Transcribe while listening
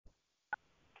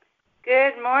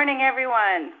Good morning,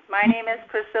 everyone. My name is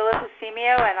Priscilla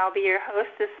Pasimio, and I'll be your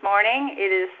host this morning. It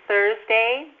is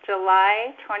Thursday,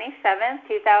 July 27th,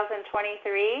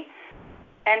 2023,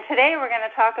 and today we're going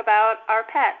to talk about our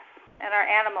pets and our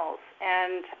animals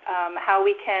and how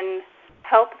we can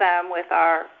help them with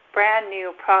our brand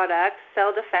new product,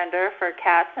 Cell Defender for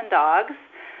cats and dogs.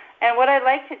 And what I'd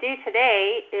like to do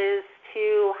today is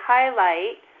to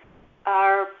highlight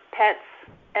our Pets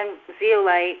and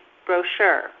Zeolite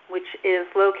brochure, which is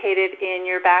located in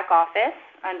your back office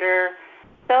under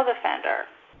Cell Defender.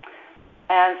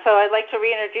 And so I'd like to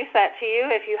reintroduce that to you.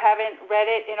 If you haven't read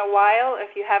it in a while,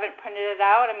 if you haven't printed it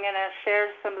out, I'm going to share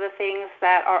some of the things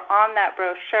that are on that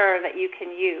brochure that you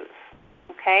can use.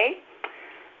 Okay?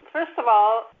 First of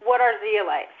all, what are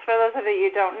zeolites? For those of you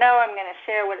who don't know, I'm going to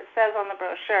share what it says on the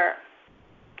brochure.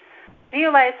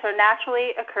 Zeolites are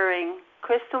naturally occurring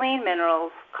crystalline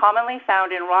minerals commonly found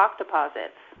in rock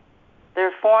deposits.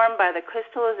 They're formed by the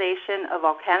crystallization of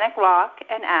volcanic rock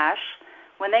and ash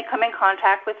when they come in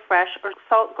contact with fresh or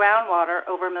salt groundwater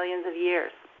over millions of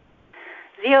years.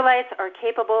 Zeolites are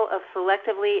capable of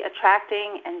selectively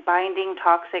attracting and binding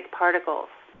toxic particles,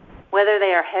 whether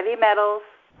they are heavy metals,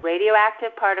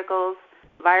 radioactive particles,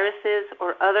 viruses,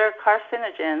 or other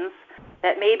carcinogens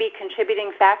that may be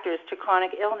contributing factors to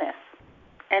chronic illness,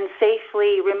 and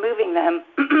safely removing them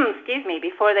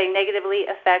before they negatively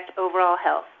affect overall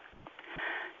health.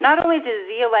 Not only do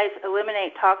zeolites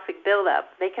eliminate toxic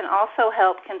buildup, they can also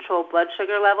help control blood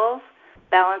sugar levels,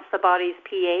 balance the body's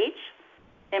pH,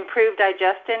 improve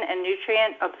digestion and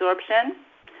nutrient absorption,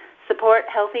 support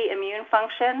healthy immune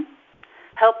function,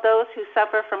 help those who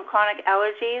suffer from chronic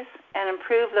allergies, and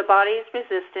improve the body's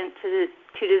resistance to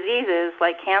diseases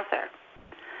like cancer.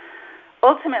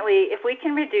 Ultimately, if we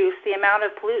can reduce the amount of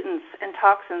pollutants and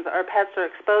toxins our pets are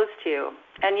exposed to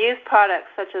and use products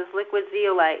such as liquid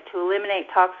zeolite to eliminate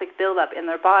toxic buildup in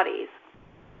their bodies,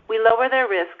 we lower their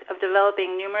risk of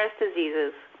developing numerous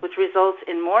diseases, which results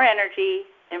in more energy,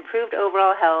 improved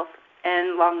overall health,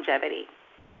 and longevity.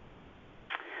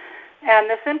 And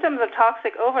the symptoms of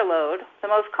toxic overload, the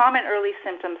most common early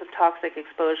symptoms of toxic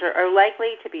exposure, are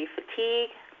likely to be fatigue,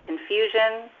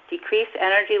 confusion, decreased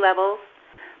energy levels,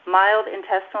 mild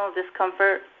intestinal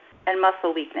discomfort, and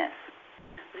muscle weakness.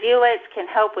 Zeolites can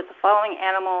help with the following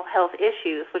animal health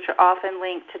issues, which are often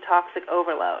linked to toxic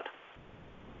overload.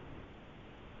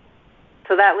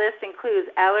 So that list includes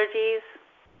allergies,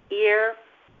 ear,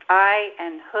 eye,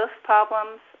 and hoof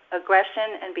problems,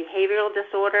 aggression and behavioral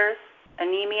disorders,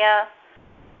 anemia,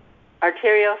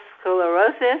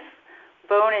 arteriosclerosis,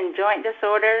 bone and joint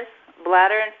disorders,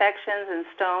 bladder infections and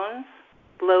stones,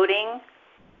 bloating,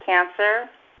 cancer,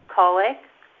 colic,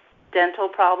 dental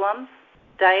problems,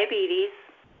 diabetes,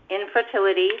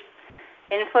 infertility,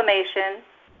 inflammation,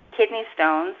 kidney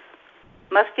stones,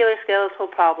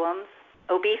 musculoskeletal problems,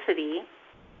 obesity,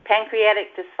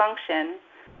 pancreatic dysfunction,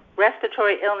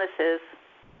 respiratory illnesses,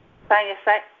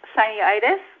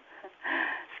 sinusitis,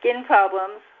 skin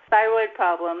problems, thyroid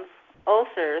problems,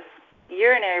 ulcers,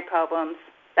 urinary problems,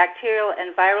 bacterial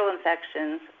and viral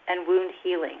infections, and wound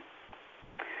healing.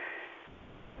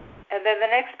 And then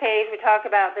the next page, we talk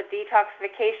about the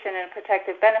detoxification and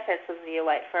protective benefits of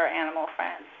zeolite for our animal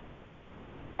friends.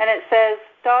 And it says,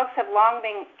 dogs have long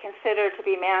been considered to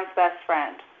be man's best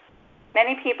friend.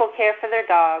 Many people care for their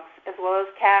dogs, as well as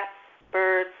cats,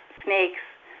 birds, snakes,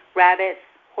 rabbits,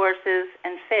 horses,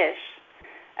 and fish,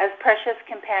 as precious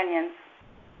companions,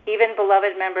 even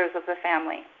beloved members of the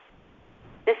family.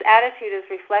 This attitude is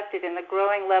reflected in the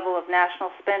growing level of national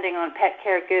spending on pet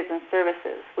care goods and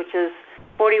services, which is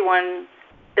 $41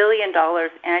 billion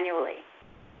annually.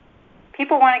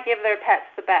 People want to give their pets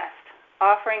the best,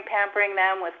 pampering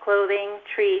them with clothing,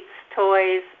 treats,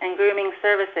 toys, and grooming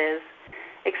services,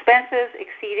 expenses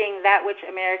exceeding that which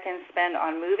Americans spend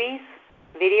on movies,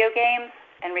 video games,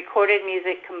 and recorded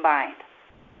music combined.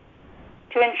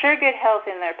 To ensure good health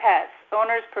in their pets,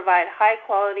 owners provide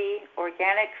high-quality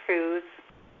organic foods,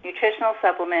 nutritional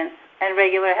supplements, and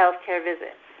regular health care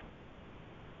visits.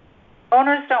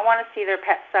 Owners don't want to see their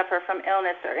pets suffer from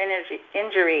illness or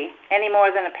injury any more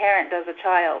than a parent does a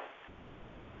child.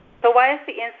 So why is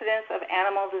the incidence of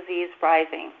animal disease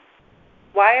rising?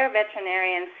 Why are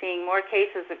veterinarians seeing more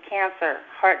cases of cancer,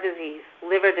 heart disease,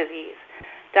 liver disease,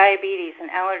 diabetes, and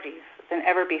allergies than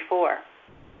ever before?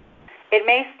 It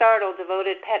may startle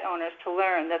devoted pet owners to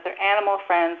learn that their animal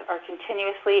friends are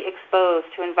continuously exposed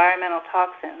to environmental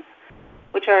toxins,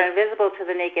 which are invisible to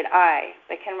the naked eye,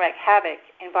 but can wreak havoc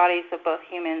in bodies of both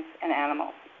humans and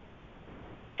animals.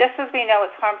 Just as we know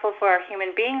it's harmful for our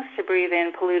human beings to breathe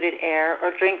in polluted air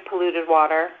or drink polluted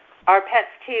water, Our pets,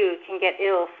 too, can get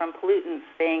ill from pollutants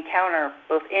they encounter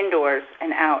both indoors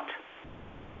and out.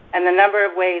 And the number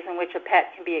of ways in which a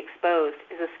pet can be exposed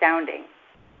is astounding.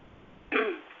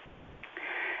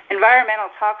 Environmental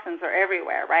toxins are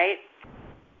everywhere, right?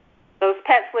 Those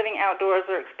pets living outdoors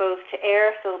are exposed to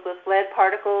air filled with lead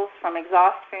particles from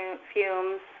exhaust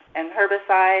fumes and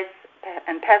herbicides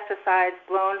and pesticides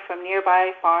blown from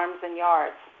nearby farms and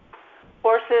yards.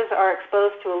 Horses are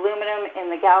exposed to aluminum in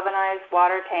the galvanized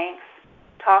water tanks,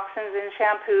 toxins in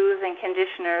shampoos and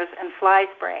conditioners, and fly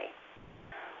spray.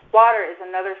 Water is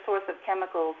another source of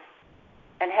chemicals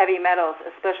and heavy metals,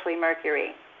 especially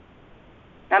mercury.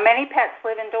 Now, many pets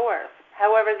live indoors.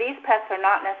 However, these pets are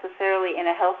not necessarily in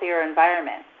a healthier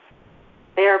environment.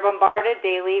 They are bombarded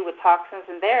daily with toxins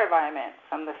in their environment,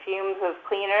 from the fumes of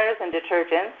cleaners and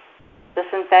detergents, the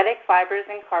synthetic fibers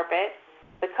in carpet,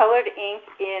 the colored ink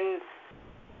in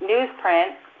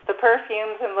newsprint, the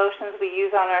perfumes and lotions we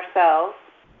use on ourselves,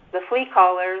 the flea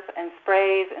collars and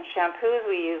sprays and shampoos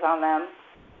we use on them,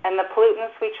 and the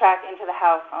pollutants we track into the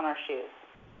house on our shoes.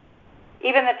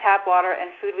 Even the tap water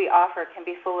and food we offer can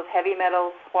be full of heavy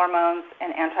metals, hormones, and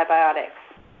antibiotics.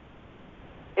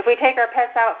 If we take our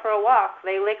pets out for a walk,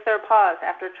 they lick their paws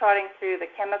after trotting through the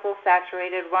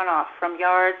chemical-saturated runoff from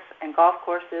yards and golf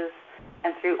courses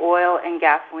and through oil and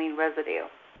gasoline residue.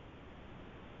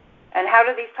 And how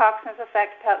do these toxins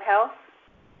affect pet health?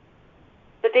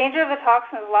 The danger of the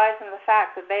toxins lies in the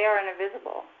fact that they are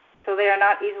invisible, so they are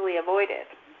not easily avoided.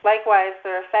 Likewise,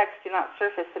 their effects do not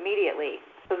surface immediately,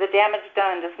 so the damage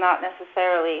done does not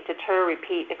necessarily deter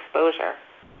repeat exposure.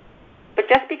 But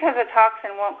just because a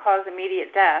toxin won't cause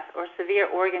immediate death or severe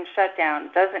organ shutdown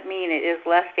doesn't mean it is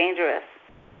less dangerous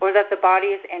or that the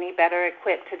body is any better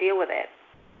equipped to deal with it.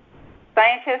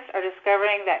 Scientists are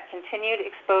discovering that continued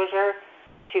exposure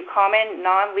to common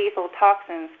non-lethal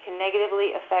toxins can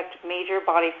negatively affect major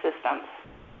body systems.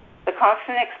 The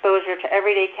constant exposure to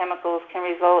everyday chemicals can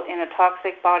result in a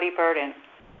toxic body burden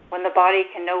when the body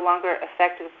can no longer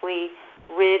effectively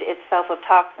rid itself of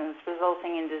toxins,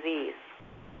 resulting in disease.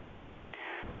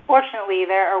 Fortunately,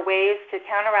 there are ways to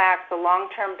counteract the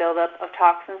long-term buildup of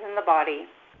toxins in the body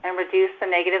and reduce the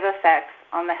negative effects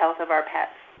on the health of our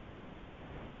pets.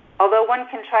 Although one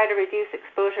can try to reduce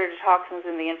exposure to toxins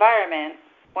in the environment,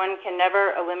 one can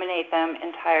never eliminate them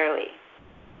entirely.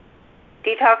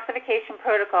 Detoxification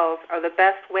protocols are the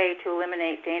best way to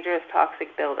eliminate dangerous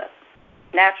toxic buildup.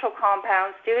 Natural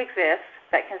compounds do exist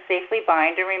that can safely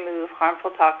bind and remove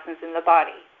harmful toxins in the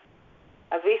body.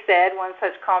 As we said, one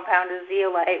such compound is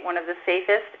zeolite, one of the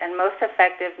safest and most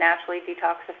effective naturally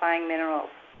detoxifying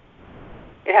minerals.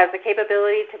 It has the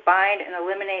capability to bind and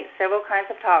eliminate several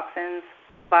kinds of toxins,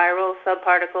 viral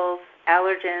subparticles,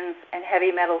 allergens, and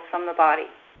heavy metals from the body.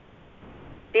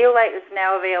 Zeolite is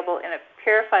now available in a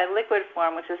purified liquid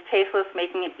form, which is tasteless,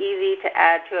 making it easy to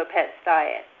add to a pet's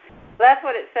diet. That's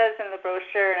what it says in the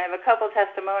brochure, and I have a couple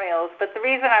testimonials. But the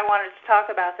reason I wanted to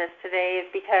talk about this today is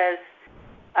because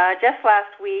just last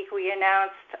week we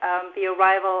announced the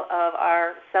arrival of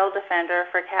our Cell Defender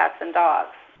for cats and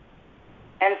dogs.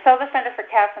 And Cell Defender for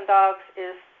cats and dogs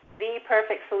is the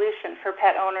perfect solution for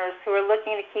pet owners who are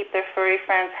looking to keep their furry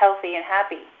friends healthy and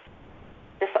happy.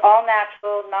 This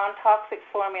all-natural, non-toxic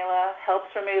formula helps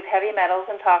remove heavy metals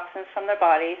and toxins from their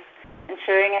bodies,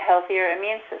 ensuring a healthier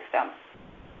immune system.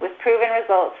 With proven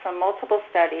results from multiple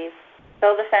studies,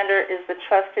 Cell Defender is the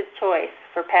trusted choice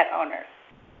for pet owners.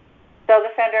 Cell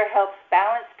Defender helps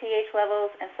balance pH levels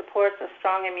and supports a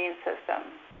strong immune system,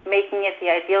 making it the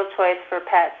ideal choice for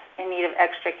pets in need of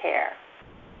extra care.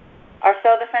 Our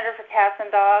Cell Defender for cats and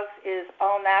dogs is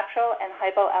all-natural and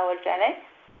hypoallergenic.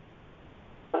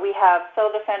 We have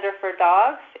Cell Defender for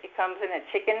dogs. It comes in a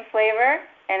chicken flavor,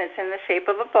 and it's in the shape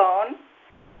of a bone.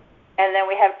 And then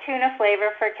we have tuna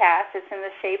flavor for cats. It's in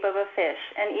the shape of a fish.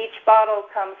 And each bottle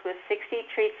comes with 60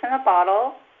 treats in a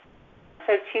bottle.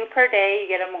 So 2 per day.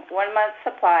 You get a 1-month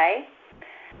supply.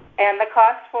 And the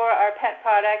cost for our pet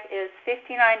product is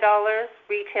 $59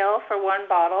 retail for 1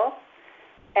 bottle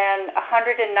and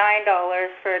 $109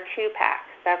 for a 2-pack.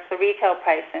 That's the retail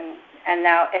pricing. And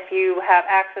now if you have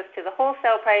access to the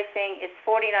wholesale pricing, it's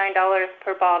 $49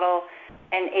 per bottle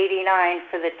and $89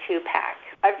 for the 2-pack.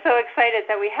 I'm so excited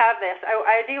that we have this.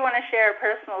 I do want to share a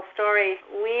personal story.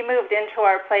 We moved into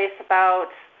our place about,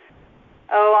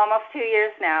 almost 2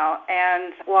 years now.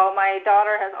 And while my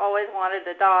daughter has always wanted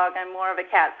a dog, I'm more of a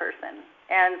cat person.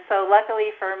 And so luckily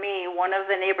for me, one of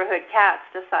the neighborhood cats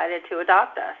decided to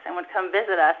adopt us and would come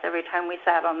visit us every time we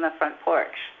sat on the front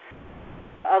porch.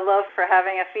 A love for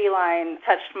having a feline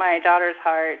touched my daughter's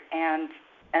heart, and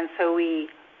so we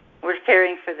were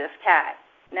caring for this cat.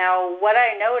 Now, what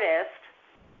I noticed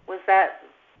was that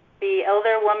the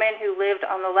elder woman who lived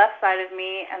on the left side of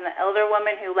me and the elder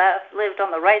woman who lived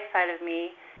on the right side of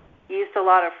me used a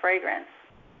lot of fragrance.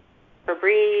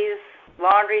 Febreze,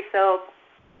 laundry soap.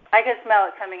 I could smell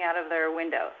it coming out of their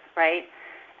windows, right?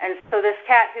 And so this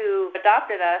cat who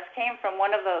adopted us came from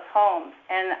one of those homes,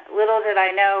 and little did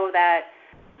I know that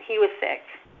he was sick,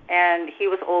 and he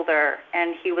was older,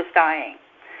 and he was dying.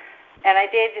 And I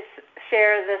did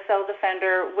share the Cell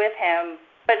Defender with him,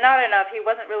 but not enough. He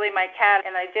wasn't really my cat,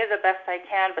 and I did the best I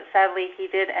can, but sadly he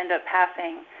did end up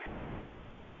passing.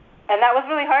 And that was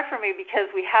really hard for me because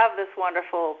we have this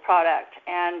wonderful product.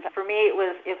 And for me, it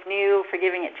was new for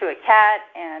giving it to a cat,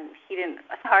 and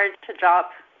it's hard to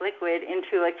drop liquid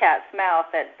into a cat's mouth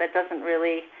that doesn't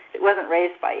really, it wasn't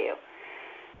raised by you.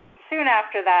 Soon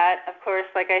after that, of course,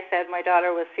 like I said, my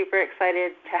daughter was super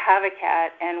excited to have a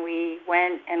cat, and we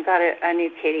went and got a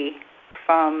new kitty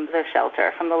from the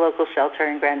shelter, from the local shelter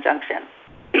in Grand Junction.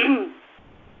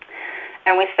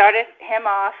 And we started him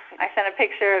off. I sent a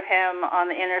picture of him on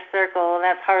the inner circle, and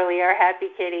that's Harley, our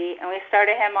happy kitty. And we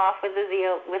started him off with a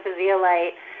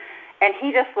zeolite, and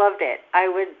he just loved it. I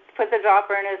would put the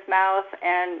dropper in his mouth,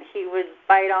 and he would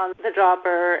bite on the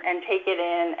dropper and take it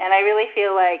in, and I really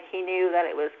feel like he knew that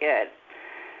it was good.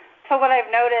 So what I've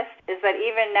noticed is that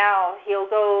even now he'll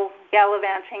go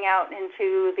gallivanting out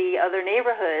into the other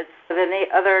neighborhoods, the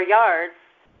other yards,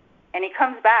 and he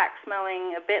comes back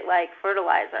smelling a bit like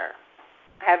fertilizer.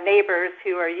 I have neighbors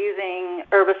who are using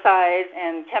herbicides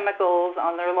and chemicals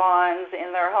on their lawns,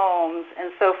 in their homes,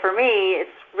 and so for me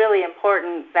it's really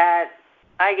important that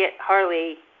I get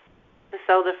Harley the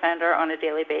Cell Defender on a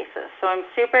daily basis. So I'm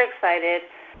super excited.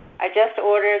 I just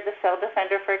ordered the Cell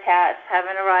Defender for cats,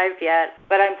 haven't arrived yet,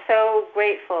 but I'm so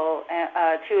grateful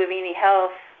to Avini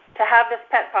Health to have this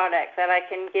pet product that I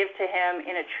can give to him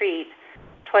in a treat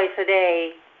twice a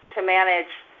day to manage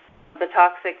the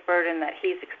toxic burden that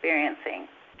he's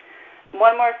experiencing.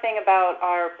 One more thing about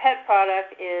our pet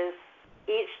product is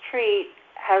each treat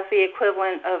has the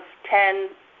equivalent of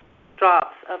 10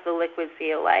 drops of the liquid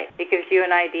zeolite. It gives you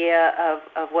an idea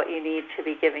of what you need to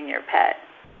be giving your pet.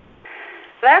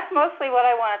 So that's mostly what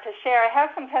I wanted to share. I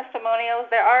have some testimonials.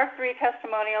 There are 3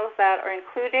 testimonials that are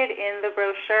included in the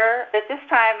brochure. At this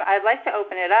time, I'd like to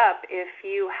open it up. If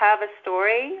you have a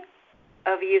story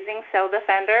of using Cell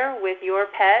Defender with your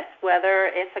pet,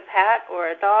 whether it's a cat or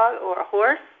a dog or a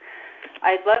horse,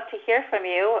 I'd love to hear from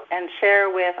you and share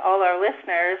with all our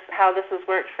listeners how this has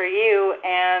worked for you.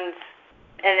 And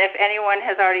if anyone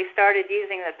has already started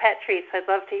using the pet treats, I'd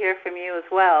love to hear from you as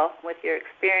well with your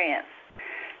experience.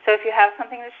 So if you have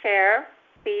something to share,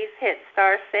 please hit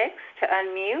 *6 to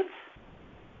unmute.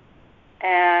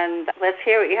 And let's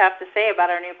hear what you have to say about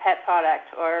our new pet product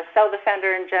or Cell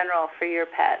Defender in general for your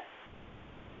pet.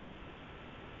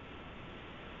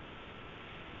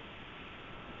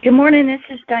 Good morning. This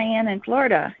is Diane in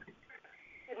Florida.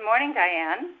 Good morning,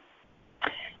 Diane.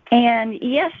 And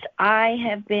yes, I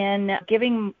have been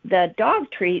giving the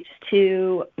dog treats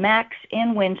to Max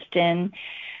and Winston.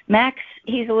 Max,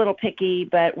 he's a little picky,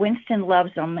 but Winston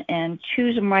loves them and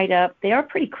chews them right up. They are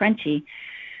pretty crunchy.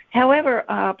 However,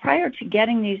 prior to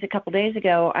getting these a couple days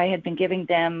ago, I had been giving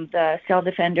them the Cell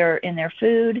Defender in their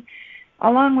food,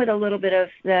 along with a little bit of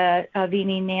the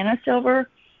Avini Nano Silver.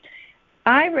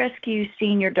 I rescue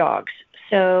senior dogs.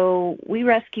 So we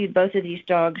rescued both of these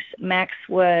dogs. Max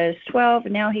was 12,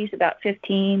 and now he's about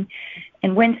 15,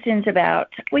 and Winston's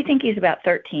we think he's about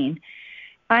 13.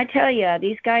 I tell you,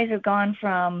 these guys have gone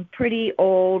from pretty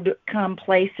old,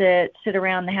 complacent, sit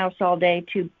around the house all day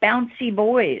to bouncy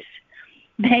boys.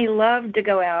 They love to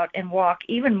go out and walk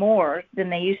even more than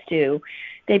they used to.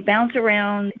 They bounce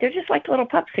around. They're just like little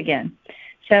pups again.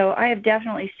 So I have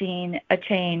definitely seen a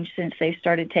change since they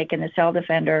started taking the Cell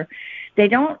Defender. They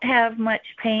don't have much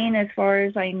pain as far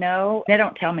as I know. They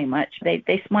don't tell me much.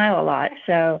 They smile a lot.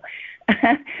 So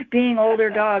being older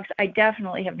dogs, I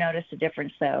definitely have noticed a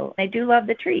difference, though. They do love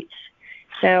the treats.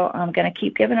 So I'm going to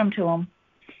keep giving them to them.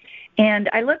 And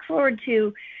I look forward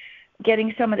to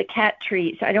getting some of the cat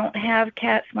treats. I don't have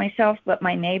cats myself, but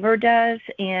my neighbor does.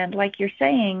 And like you're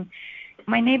saying,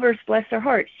 my neighbors, bless their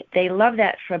hearts, they love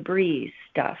that Febreze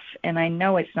stuff, and I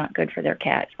know it's not good for their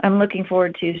cat. I'm looking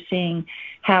forward to seeing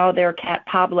how their cat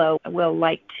Pablo will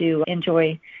like to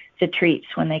enjoy the treats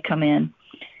when they come in.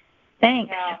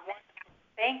 Thanks. Yeah.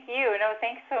 Thank you. No,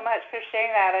 thanks so much for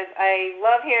sharing that. I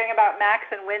love hearing about Max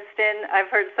and Winston. I've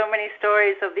heard so many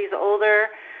stories of these older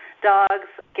dogs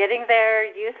getting their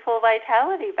youthful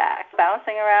vitality back,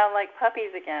 bouncing around like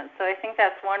puppies again. So I think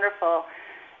that's wonderful.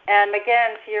 And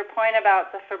again, to your point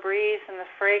about the Febreze and the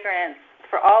fragrance,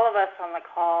 for all of us on the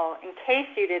call, in case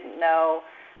you didn't know,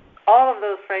 all of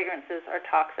those fragrances are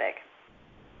toxic.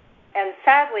 And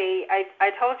sadly,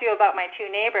 I told you about my two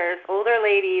neighbors, older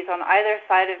ladies on either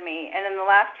side of me, and in the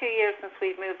last 2 years since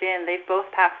we've moved in, they've both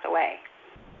passed away.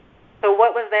 So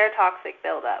what was their toxic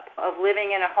buildup of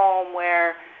living in a home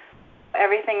where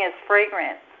everything is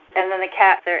fragrant, and then the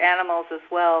cats, their animals as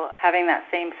well, having that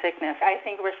same sickness? I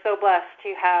think we're so blessed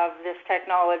to have this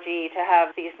technology, to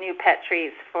have these new pet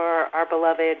treats for our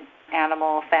beloved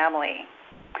animal family.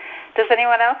 Does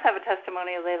anyone else have a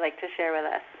testimonial they'd like to share with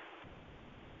us?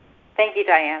 Thank you,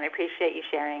 Diane. I appreciate you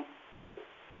sharing.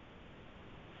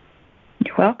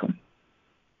 You're welcome.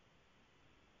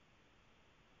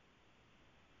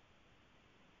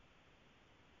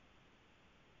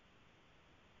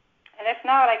 And if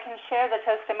not, I can share the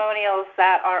testimonials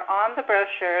that are on the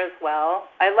brochure as well.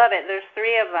 I love it. There's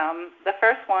 3 of them. The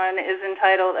first one is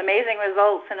entitled Amazing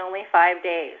Results in Only 5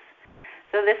 Days.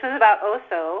 So this is about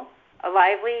Oso, a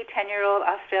lively 10-year-old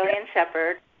Australian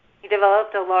Shepherd. He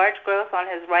developed a large growth on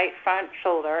his right front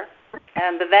shoulder,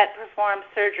 and the vet performed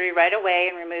surgery right away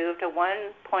and removed a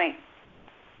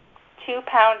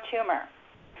 1.2-pound tumor.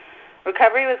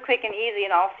 Recovery was quick and easy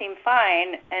and all seemed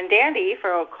fine and dandy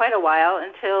for quite a while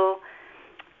until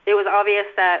it was obvious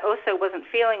that Oso wasn't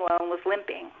feeling well and was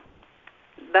limping.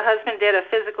 The husband did a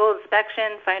physical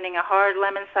inspection, finding a hard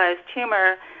lemon-sized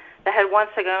tumor that had once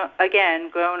again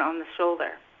grown on the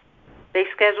shoulder. They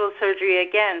scheduled surgery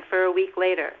again for a week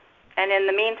later. And in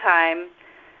the meantime,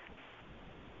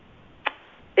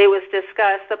 it was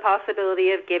discussed the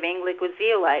possibility of giving liquid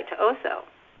zeolite to Oso.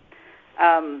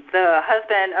 The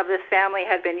husband of this family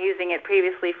had been using it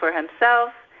previously for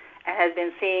himself and had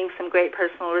been seeing some great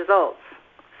personal results.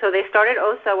 So they started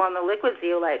Oso on the liquid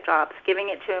zeolite drops, giving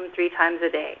it to him 3 times a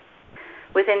day.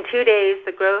 Within 2 days,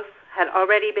 the growth had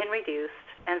already been reduced,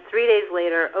 and 3 days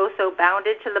later, Oso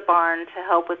bounded to the barn to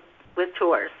help with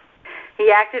chores. He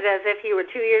acted as if he were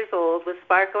 2 years old with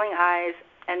sparkling eyes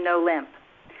and no limp.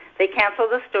 They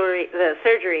canceled the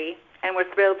surgery and were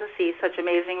thrilled to see such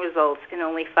amazing results in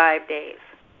only 5 days.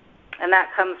 And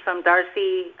that comes from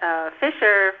Darcy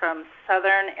Fisher from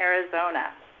Southern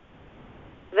Arizona.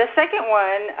 The second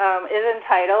one is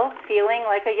entitled Feeling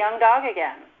Like a Young Dog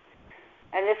Again.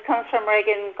 And this comes from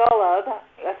Reagan Golub,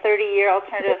 a 30-year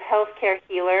alternative healthcare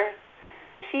healer.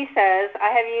 She says,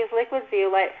 I have used liquid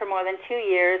zeolite for more than 2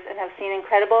 years and have seen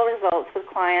incredible results with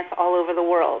clients all over the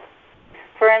world.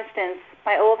 For instance,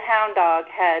 my old hound dog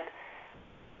had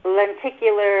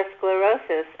lenticular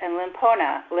sclerosis and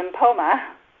lymphoma,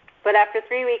 but after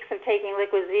 3 weeks of taking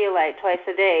liquid zeolite twice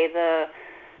a day, the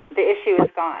issue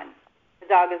is gone. The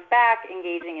dog is back,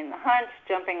 engaging in the hunt,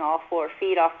 jumping all 4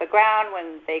 feet off the ground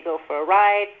when they go for a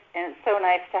ride, and it's so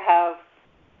nice to have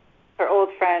her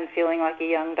old friend feeling like a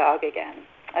young dog again.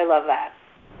 I love that.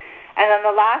 And then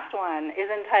the last one is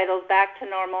entitled Back to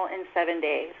Normal in 7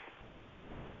 Days.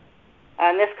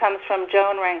 And this comes from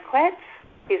Joan Ranquet.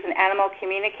 She's an animal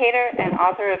communicator and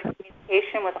author of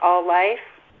Communication with All Life,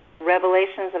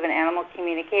 Revelations of an Animal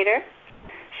Communicator.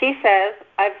 She says,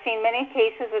 I've seen many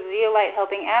cases of zeolite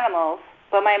helping animals,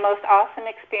 but my most awesome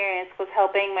experience was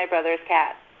helping my brother's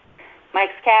cat.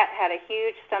 Mike's cat had a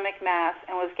huge stomach mass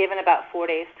and was given about 4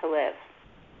 days to live.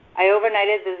 I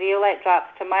overnighted the zeolite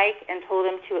drops to Mike and told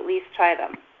him to at least try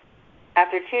them.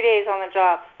 After 2 days on the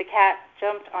drops, the cat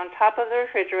jumped on top of the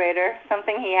refrigerator,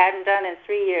 something he hadn't done in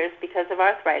 3 years because of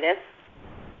arthritis.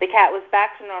 The cat was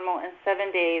back to normal in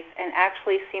 7 days and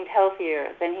actually seemed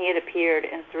healthier than he had appeared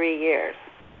in 3 years.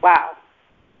 Wow.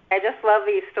 I just love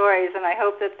these stories, and I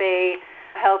hope that they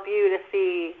help you to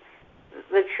see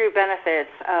the true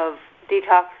benefits of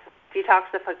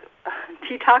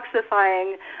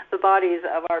detoxifying the bodies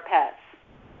of our pets.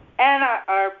 And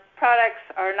our products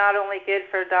are not only good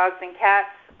for dogs and cats.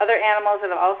 Other animals that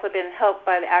have also been helped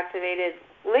by the activated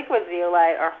liquid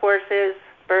zeolite are horses,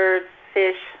 birds,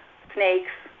 fish,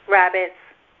 snakes, rabbits,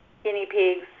 guinea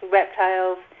pigs,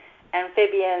 reptiles,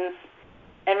 amphibians,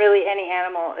 and really any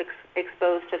animal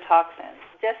exposed to toxins.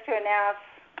 Just to announce,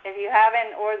 if you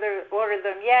haven't ordered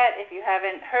them yet, if you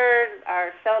haven't heard,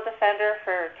 our Cell Defender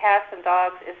for cats and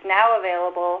dogs is now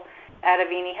available at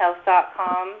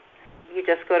avinihealth.com. You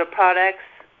just go to products,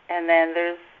 and then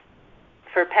there's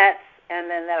for pets, and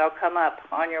then that'll come up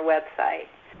on your website.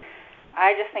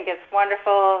 I just think it's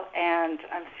wonderful, and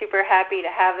I'm super happy to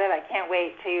have it. I can't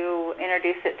wait to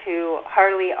introduce it to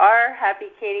Harley, our happy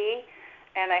kitty,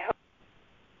 and I hope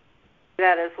you do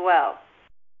that as well.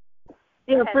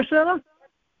 Yeah, Priscilla?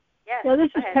 Yes. Yeah,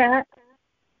 this is Pat.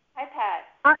 Hi, Pat.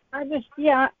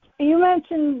 You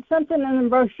mentioned something in the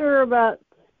brochure about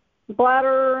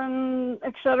bladder and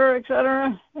et cetera,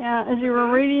 as you were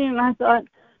reading, and I thought,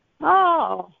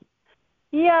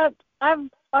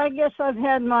 I guess I've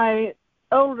had my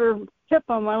older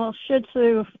Pippa, my little Shih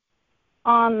Tzu,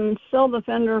 on Cell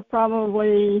Defender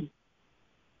probably,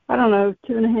 I don't know,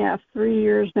 2.5, 3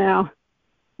 years now.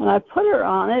 And I put her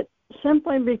on it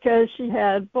simply because she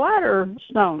had bladder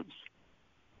stones.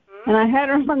 Mm-hmm. And I had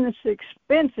her on this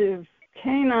expensive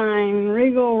canine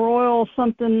Regal Royal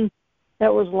something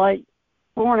that was like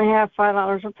 $4.50,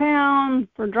 $5 a pound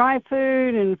for dry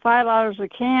food and $5 a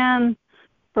can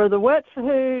for the wet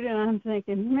food. And I'm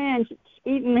thinking, man, she's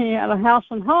eating me out of house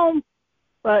and home.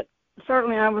 But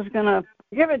certainly I was going to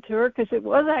give it to her because it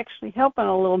was actually helping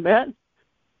a little bit.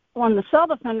 When the Cell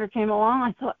Defender came along,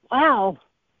 I thought, wow,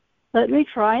 let me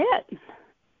try it.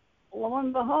 Lo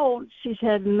and behold, she's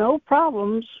had no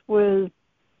problems with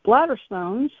bladder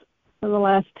stones for the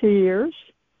last 2 years,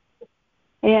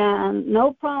 and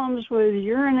no problems with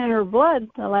urine in her blood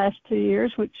the last 2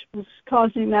 years, which was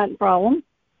causing that problem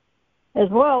as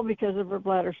well because of her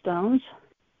bladder stones.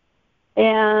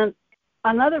 And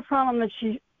another problem that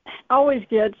she always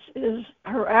gets is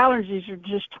her allergies are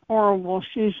just horrible.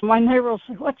 My neighbor will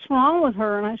say, "What's wrong with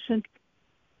her?" And I said,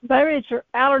 "Baby, it's her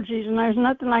allergies, and there's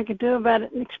nothing I could do about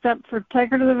it except for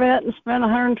take her to the vet and spend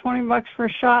 $120 for a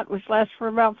shot, which lasts for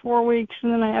about 4 weeks,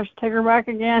 and then I have to take her back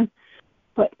again."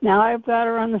 But now I've got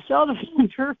her on the Cell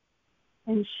Defender,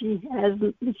 and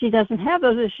she doesn't have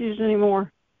those issues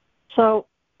anymore. So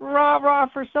rah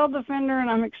for Cell Defender, and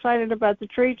I'm excited about the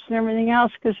treats and everything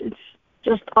else because it's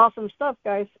just awesome stuff,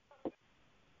 guys.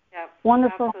 Yep,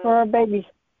 wonderful, absolutely. For our babies.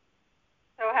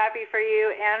 So happy for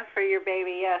you and for your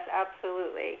baby. Yes,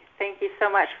 absolutely. Thank you so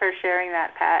much for sharing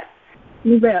that, Pat.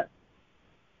 You bet.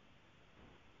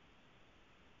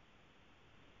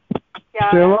 Yeah,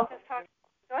 Priscilla?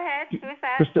 Go ahead. Who is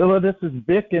that? Priscilla, this is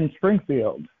Vic in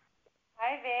Springfield.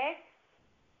 Hi, Vic.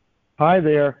 Hi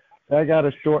there. I got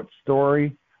a short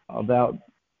story about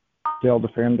Cell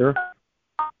Defender.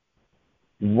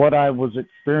 What I was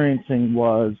experiencing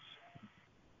was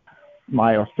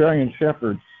my Australian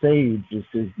Shepherd, Sage is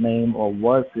his name, or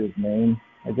was his name.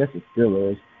 I guess it still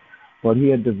is. But he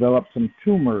had developed some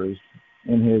tumors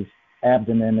in his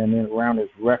abdomen and around his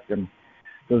rectum.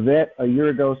 The vet a year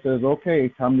ago says, "Okay,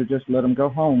 time to just let him go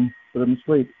home, put him to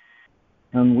sleep."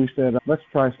 And we said, "Let's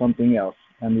try something else."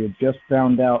 And we had just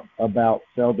found out about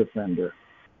Cell Defender.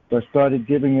 So I started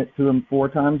giving it to him 4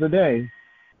 times a day,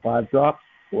 5 drops,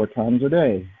 4 times a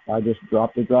day. I just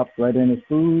dropped the drops right in his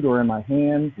food or in my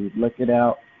hand. He'd lick it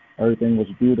out. Everything was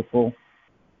beautiful.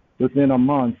 Within a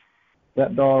month,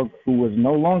 that dog, who was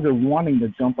no longer wanting to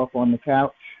jump up on the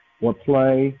couch or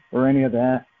play or any of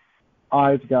that,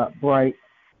 eyes got bright.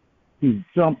 He's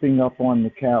jumping up on the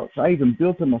couch. I even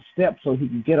built him a step so he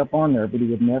could get up on there, but he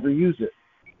would never use it.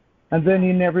 And then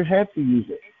he never had to use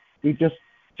it. He just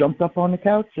jumped up on the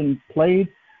couch and played.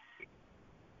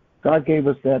 God gave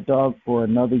us that dog for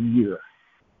another year.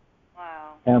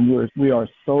 Wow. And we are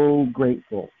so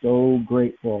grateful, so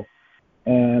grateful.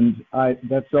 And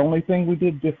that's the only thing we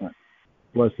did different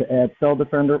was to add Cell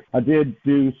Defender. I did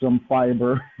do some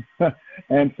fiber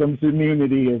and some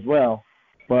immunity as well.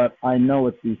 But I know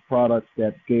it's these products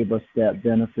that gave us that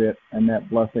benefit and that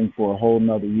blessing for a whole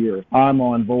nother year. I'm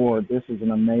on board. This is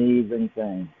an amazing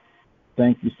thing.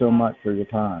 Thank you so much for your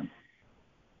time.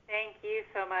 Thank you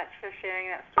so much for sharing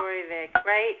that story, Vic.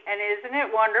 Right? And isn't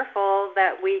it wonderful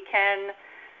that we can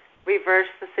reverse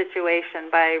the situation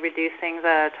by reducing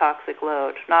the toxic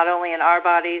load, not only in our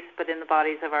bodies, but in the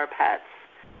bodies of our pets?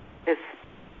 It's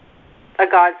a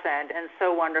godsend and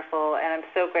so wonderful, and I'm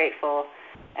so grateful.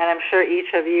 And I'm sure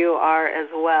each of you are as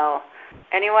well.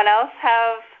 Anyone else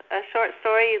have a short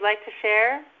story you'd like to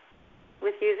share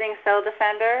with using Cell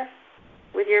Defender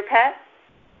with your pet?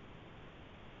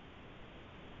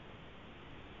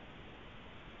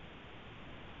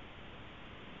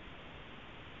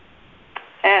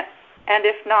 And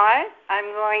if not,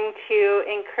 I'm going to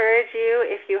encourage you,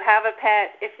 if you have a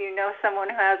pet, if you know someone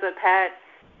who has a pet,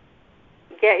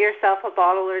 get yourself a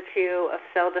bottle or 2 of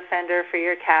Cell Defender for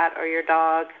your cat or your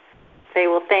dog. They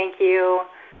will thank you.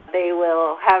 They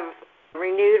will have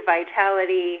renewed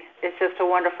vitality. It's just a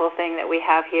wonderful thing that we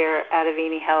have here at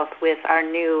Avini Health with our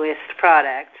newest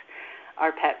product,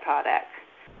 our pet product.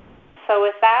 So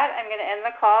with that, I'm going to end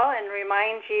the call and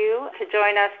remind you to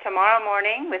join us tomorrow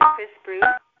morning with Chris Bruce,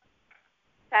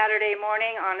 Saturday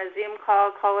morning on a Zoom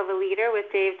call of a Leader with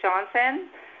Dave Johnson.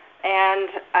 And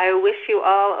I wish you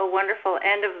all a wonderful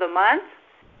end of the month,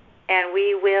 and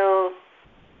we will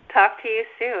talk to you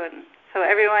soon. So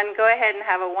everyone, go ahead and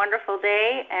have a wonderful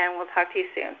day, and we'll talk to you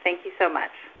soon. Thank you so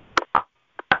much.